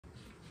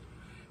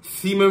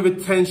Semen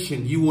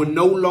retention, you will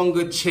no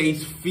longer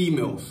chase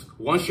females.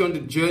 Once you're on the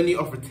journey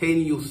of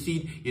retaining your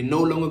seed, you're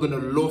no longer going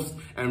to lust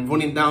and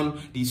running down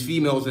these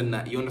females and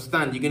that. You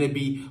understand? You're going to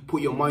be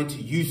put your mind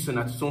to use and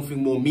that's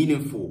something more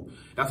meaningful.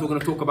 That's what we're going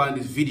to talk about in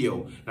this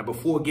video. Now,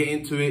 before we get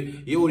into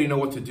it, you already know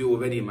what to do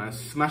already, man.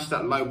 Smash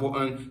that like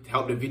button to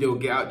help the video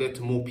get out there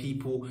to more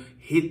people.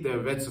 Hit the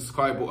red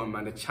subscribe button,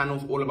 man. The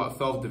channel's all about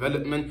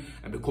self-development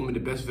and becoming the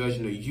best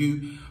version of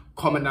you.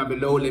 Comment down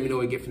below, let me know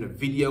what you get from the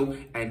video,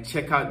 and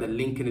check out the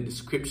link in the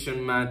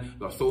description, man.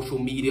 Got social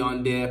media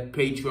on there,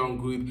 Patreon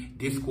group,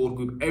 Discord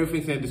group,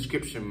 everything's in the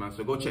description, man.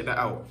 So go check that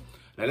out.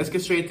 Now let's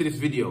get straight into this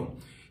video.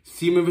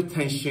 Semen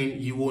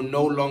retention, you will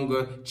no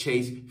longer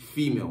chase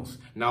females.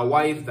 Now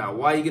why is that?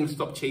 Why are you going to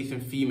stop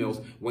chasing females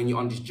when you're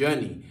on this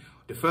journey?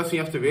 The first thing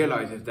you have to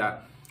realize is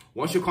that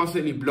once you're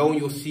constantly blowing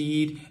your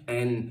seed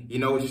and, you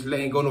know, just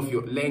letting go of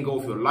your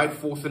life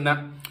force and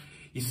that,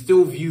 you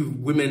still view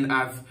women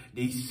as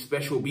these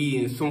special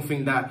beings,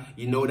 something that,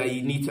 you know, that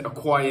you need to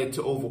acquire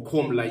to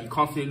overcome. Like, you're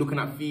constantly looking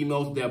at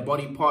females, their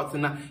body parts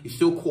and that. You're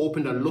still caught up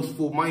in a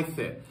lustful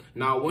mindset.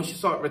 Now, once you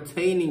start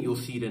retaining your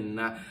seed and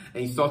that,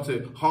 and you start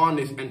to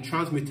harness and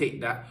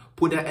transmutate that,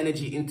 put that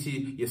energy into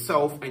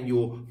yourself and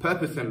your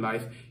purpose in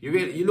life,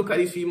 you look at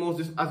these females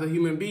just as a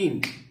human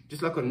being,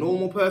 just like a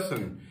normal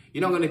person.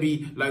 You're not going to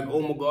be like,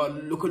 oh my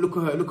God, look at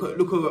her, look at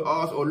her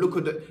ass, or look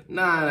at the...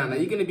 Nah.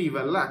 You're going to be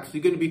relaxed.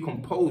 You're going to be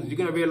composed. You're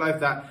going to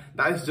realize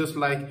that is just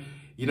like,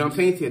 you know what I'm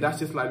saying to you? That's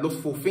just like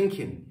lustful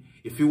thinking.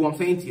 You feel what I'm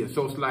saying to you?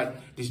 So it's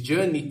like this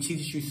journey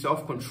teaches you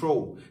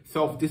self-control,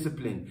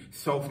 self-discipline,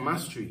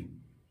 self-mastery.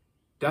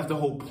 That's the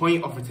whole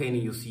point of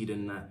retaining your seed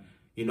in that.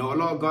 You know, a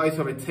lot of guys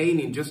are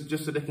retaining just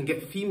so they can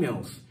get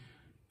females.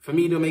 For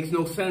me, that makes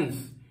no sense.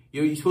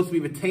 You're supposed to be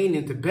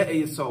retaining to better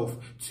yourself,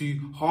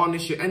 to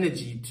harness your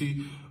energy,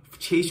 to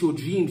chase your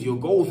dreams, your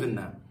goals in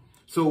that.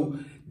 So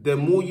the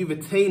more you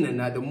retain in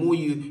that, the more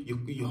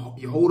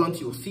you hold on to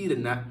your seed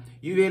in that,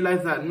 you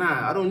realize that,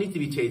 nah, I don't need to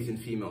be chasing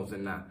females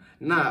in that.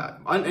 Nah,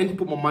 I need to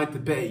put my mind to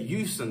better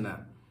use in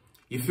that.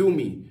 You feel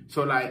me?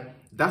 So like,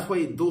 that's what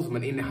it does,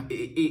 man.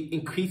 It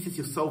increases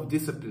your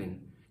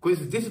self-discipline. Because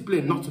it's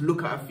discipline not to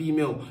look at a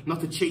female, not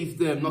to chase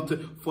them, not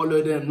to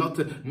follow them, not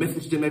to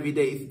message them every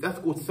day. That's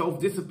called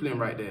self-discipline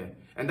right there.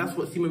 And that's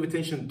what semen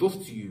retention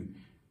does to you.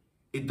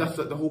 That's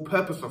the whole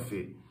purpose of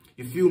it.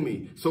 You feel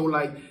me? So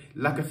like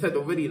I said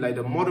already, like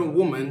the modern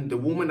woman, the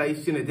woman that you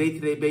see on a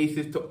day-to-day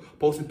basis,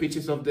 posting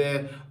pictures of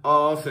their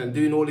ass and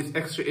doing all this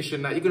extra ish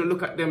and that, you're going to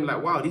look at them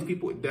like, wow, these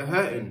people, they're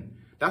hurting.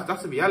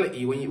 That's the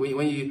reality. When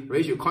you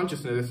raise your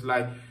consciousness, it's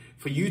like,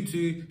 for you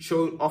to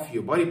show off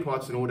your body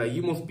parts and all that,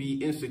 you must be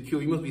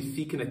insecure, you must be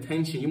seeking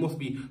attention, you must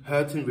be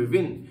hurting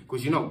within,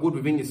 because you're not good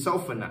within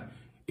yourself and that.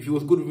 If you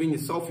was good within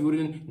yourself, you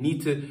wouldn't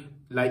need to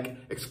like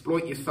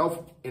exploit yourself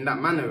in that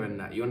manner and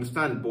that, you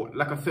understand? But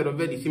like I said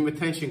already, semen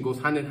retention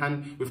goes hand in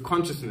hand with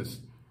consciousness.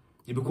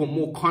 You become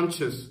more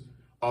conscious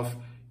of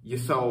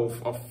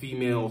yourself, of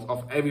females,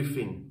 of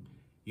everything.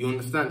 You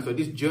understand? So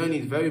this journey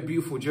is a very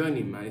beautiful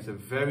journey, man. It's a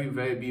very,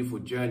 very beautiful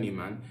journey,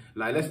 man.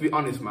 Like, let's be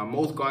honest, man.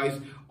 Most guys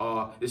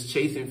are just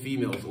chasing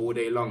females all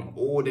day long.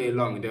 All day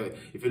long.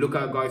 If you look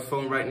at a guy's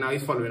phone right now,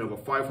 he's following over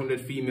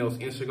 500 females,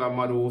 Instagram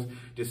models.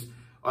 Just,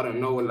 I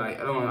don't know, like,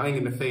 I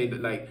ain't gonna say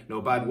that, like,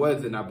 no bad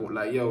words in that, but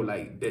like, yo,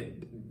 like,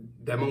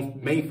 their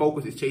main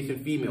focus is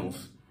chasing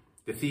females.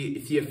 They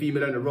see a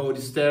female on the road,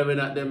 just staring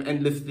at them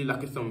endlessly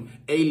like it's some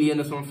alien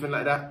or something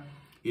like that.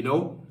 You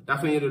know,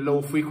 that's when you're at a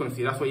low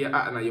frequency. That's where you're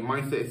at, and your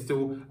mindset is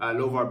still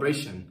low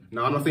vibration.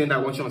 Now, I'm not saying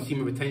that once you're on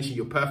semen retention,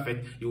 you're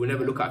perfect. You will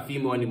never look at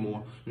female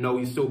anymore. No,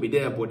 you'll still be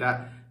there, but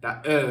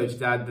that urge,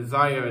 that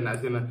desire, and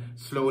that's gonna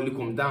slowly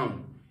come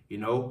down. You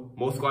know,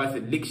 most guys are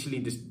literally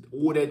just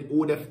all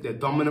their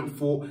dominant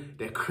thought.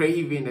 They're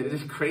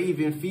just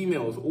craving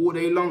females all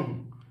day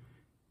long.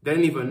 They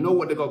don't even know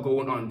what they got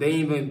going on.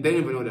 They don't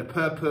even know their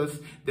purpose.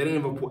 They don't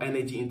even put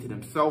energy into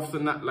themselves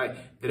and that.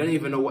 Like, they don't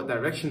even know what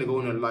direction they're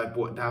going in life,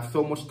 but they have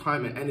so much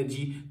time and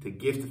energy to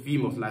give to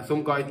females. Like,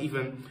 some guys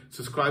even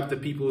subscribe to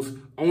people's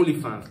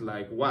OnlyFans.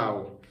 Like,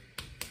 wow.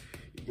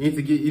 You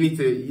need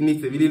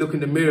to really look in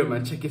the mirror,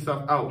 man. Check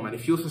yourself out, man.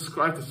 If you're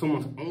subscribed to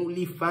someone's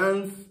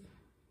OnlyFans,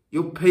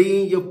 you're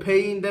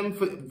paying them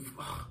for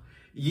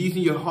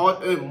using your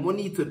hard-earned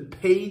money to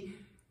pay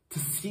to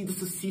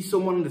see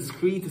someone on the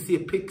screen, to see a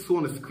pixel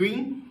on the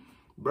screen,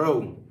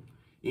 bro.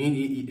 You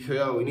need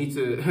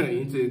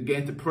to get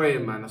into prayer,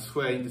 man. I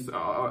swear, you need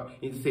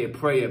to say a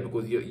prayer,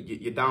 because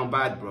you're down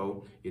bad,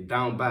 bro. You're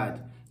down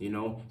bad, you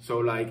know. So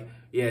like,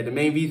 yeah, the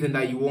main reason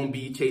that you won't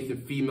be chasing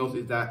females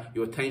is that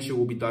your attention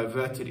will be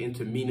diverted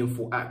into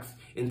meaningful acts,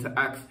 into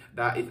acts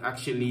that is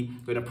actually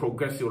going to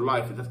progress your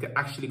life. That's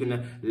actually going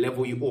to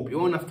level you up. You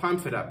won't have time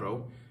for that,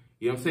 bro.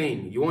 You know what I'm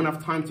saying? You won't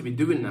have time to be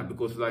doing that,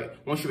 because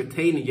like, once you're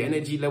retaining, your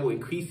energy level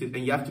increases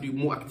and you have to do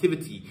more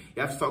activity.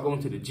 You have to start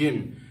going to the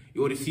gym.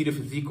 You already see the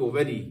physique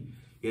already.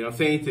 You know what I'm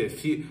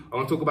saying? I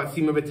want to talk about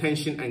semen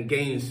retention and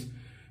gains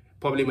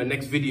probably in my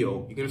next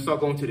video. You're going to start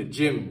going to the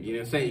gym. You know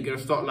what I'm saying? You're going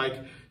to start like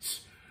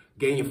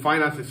getting your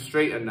finances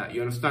straight and that,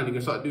 you understand? You're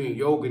gonna start doing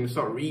yoga, you're gonna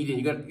start reading,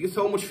 you got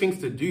so much things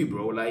to do,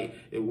 bro. Like,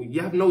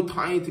 you have no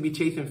time to be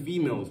chasing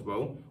females,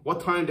 bro. What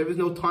time? There is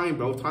no time,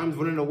 bro. Time's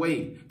running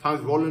away.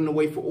 Time's rolling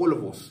away for all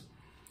of us.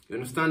 You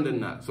understand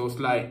in that? So it's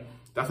like,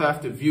 that's how I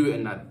have to view it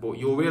in that. But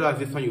you'll realize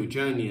this on your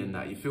journey in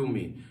that, you feel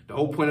me? The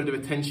whole point of the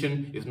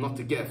retention is not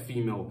to get a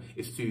female,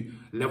 it's to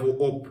level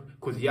up.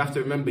 Because you have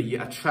to remember,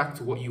 you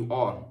attract what you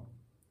are.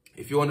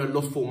 If you're on a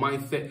lustful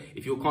mindset,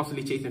 if you're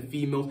constantly chasing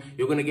females,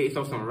 you're going to get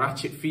yourself some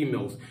ratchet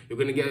females. You're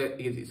going to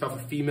get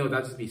yourself a female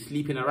that just be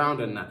sleeping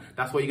around and that.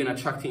 That's what you're going to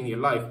attract in your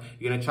life.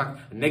 You're going to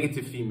attract a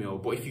negative female.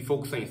 But if you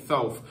focus on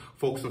yourself,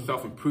 focus on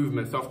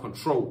self-improvement,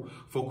 self-control,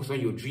 focus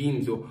on your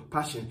dreams, your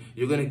passion,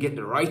 you're going to get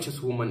the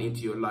righteous woman into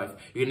your life.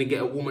 You're going to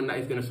get a woman that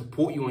is going to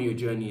support you on your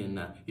journey and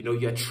that. You know,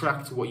 you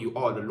attract what you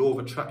are, the law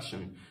of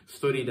attraction.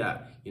 Study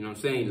that. You know what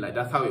I'm saying? Like,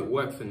 that's how it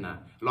works in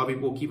that. A lot of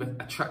people keep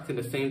attracting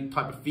the same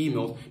type of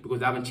females because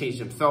they haven't changed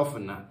themselves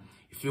and that.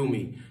 You feel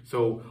me?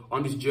 So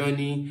on this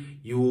journey,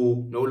 you will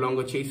no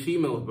longer chase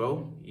females,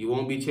 bro. You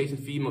won't be chasing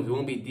females. You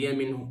won't be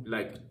DMing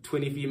like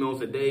 20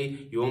 females a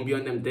day. You won't be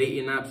on them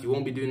dating apps. You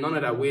won't be doing none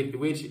of that weird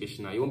shit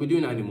now. You won't be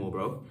doing that anymore,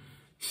 bro.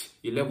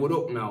 You leveled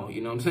up now.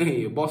 You know what I'm saying?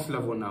 You're boss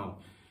level now.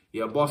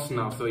 You're a boss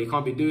now, so you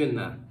can't be doing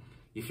that.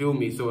 You feel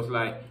me? So it's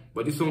like,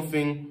 but it's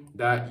something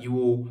that you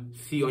will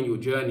see on your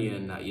journey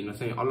and that, you know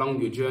what I'm saying?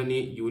 Along your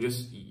journey, you will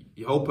just,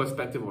 your whole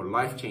perspective of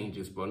life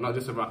changes, bro. Not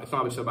just about, it's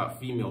not just about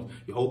females.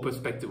 Your whole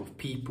perspective of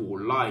people,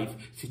 life,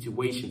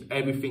 situations,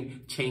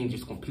 everything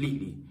changes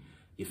completely.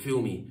 You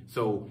feel me?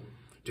 So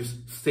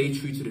just stay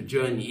true to the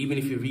journey. Even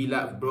if you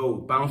relapse, bro,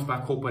 bounce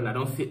back up and I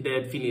don't sit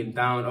there feeling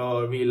down.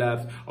 Oh,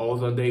 relapse. I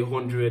was on day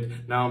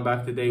 100. Now I'm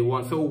back to day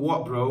 1. So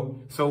what,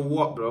 bro? So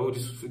what, bro?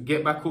 Just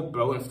get back up,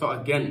 bro, and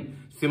start again.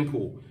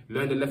 Simple.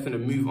 Learn the lesson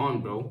and move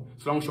on, bro.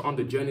 As long as you're on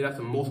the journey, that's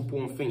the most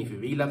important thing. If you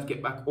relapse,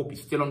 get back up. You're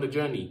still on the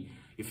journey.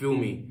 You feel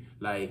me?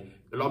 Like,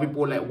 a lot of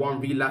people like one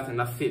relapse and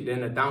that's it.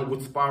 Then a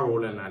downward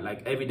spiral and that.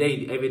 Like, every day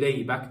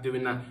you're back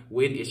doing that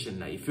weird ish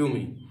and that. You feel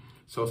me?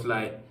 So it's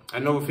like,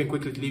 another thing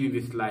quickly to leave you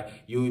is like,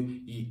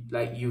 you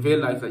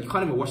realize that you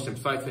can't even watch them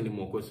sites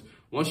anymore. Because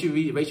once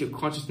you raise your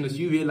consciousness,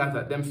 you realize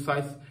that them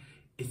sites,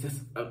 it's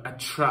just a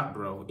trap,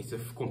 bro. It's a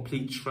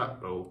complete trap,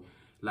 bro.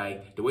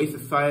 Like, the way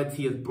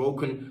society is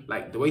broken,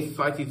 like, the way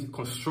society is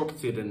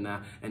constructed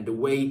and the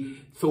way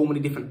so many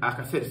different, like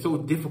I said, it's so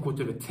difficult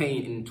to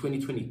retain in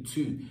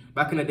 2022.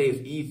 Back in the day,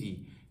 it's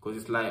easy.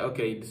 Because it's like,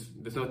 okay,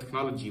 there's no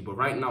technology. But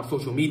right now,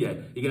 social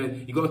media,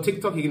 you go on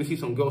TikTok, you're going to see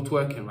some girl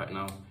twerking right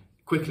now.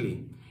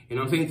 Quickly. You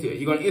know what I'm saying to you?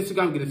 You go on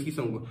Instagram, you're going to see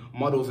some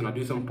models and I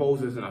do some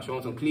poses and I show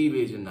some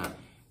cleavage and that.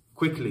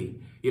 Quickly.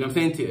 You know what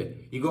I'm saying to you?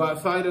 You go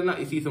outside and that,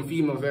 you see some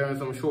females wearing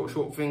some short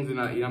things and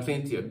that. You know what I'm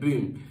saying to you?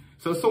 Boom.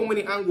 So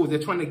many angles, they're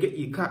trying to get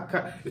you,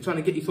 they're trying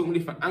to get you so many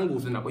different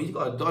angles and that, but you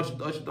gotta dodge,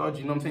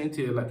 you know what I'm saying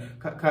to you?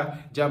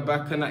 Like, jab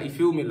back and that, you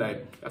feel me? Like,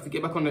 you have to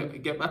get back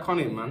on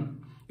it,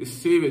 man. It's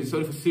serious, it's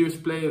only for serious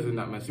players and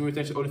that, man. Serious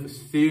retention only for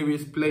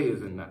serious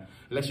players and that.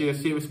 Unless you're a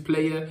serious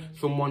player,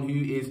 someone who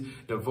is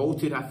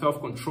devoted, has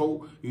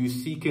self-control,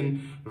 who's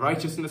seeking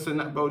righteousness and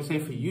that, bro, this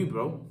ain't for you,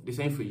 bro. This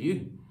ain't for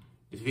you.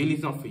 This really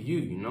is not for you,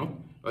 you know?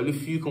 Only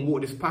few can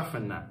walk this path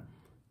and that.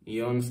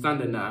 You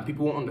understand that? And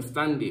people won't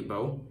understand it,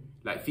 bro.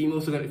 Like,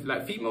 females are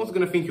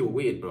gonna think you're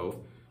weird,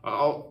 bro.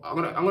 I'm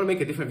gonna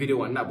make a different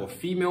video on that, but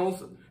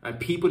females and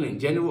people in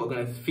general are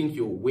gonna think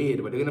you're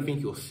weird, but they're gonna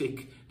think you're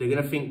sick. They're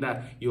gonna think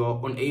that you're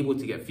unable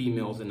to get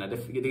females and that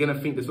they're gonna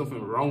think there's something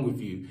wrong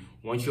with you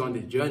once you're on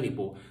this journey.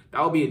 But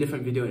that'll be a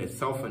different video in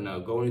itself and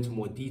going into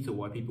more detail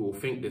why people will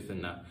think this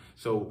and that.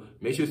 So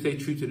make sure you stay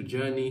true to the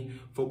journey,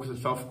 focus on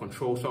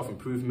self-control,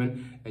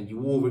 self-improvement, and you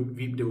will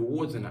reap the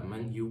rewards in that,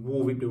 man. You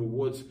will reap the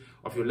rewards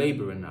of your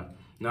labor in that.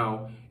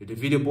 Now, if the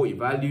video brought you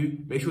value,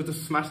 make sure to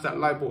smash that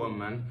like button,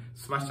 man.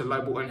 Smash the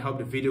like button, help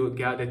the video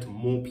get out there to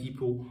more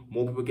people.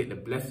 More people get the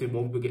blessing,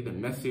 more people get the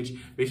message.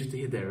 Make sure to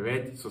hit the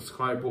red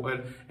subscribe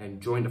button and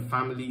join the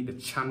family. The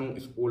channel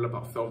is all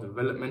about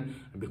self-development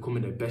and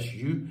becoming the best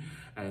you.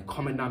 And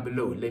comment down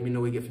below. Let me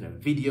know what you get from the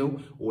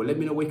video, or let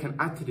me know what you can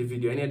add to the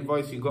video. Any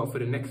advice you got for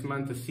the next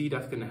man to see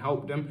that's going to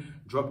help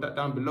them, drop that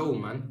down below,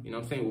 man. You know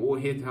what I'm saying? We're all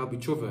here to help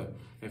each other.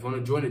 And if you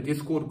want to join the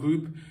Discord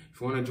group,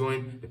 if you want to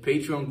join the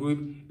Patreon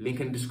group,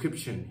 link in the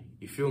description.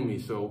 You feel me?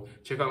 So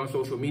check out my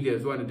social media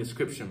as well in the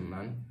description,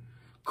 man.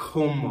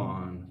 Come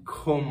on.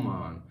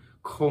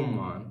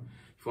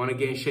 If you want to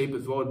get in shape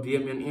as well,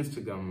 DM me on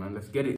Instagram, man. Let's get it.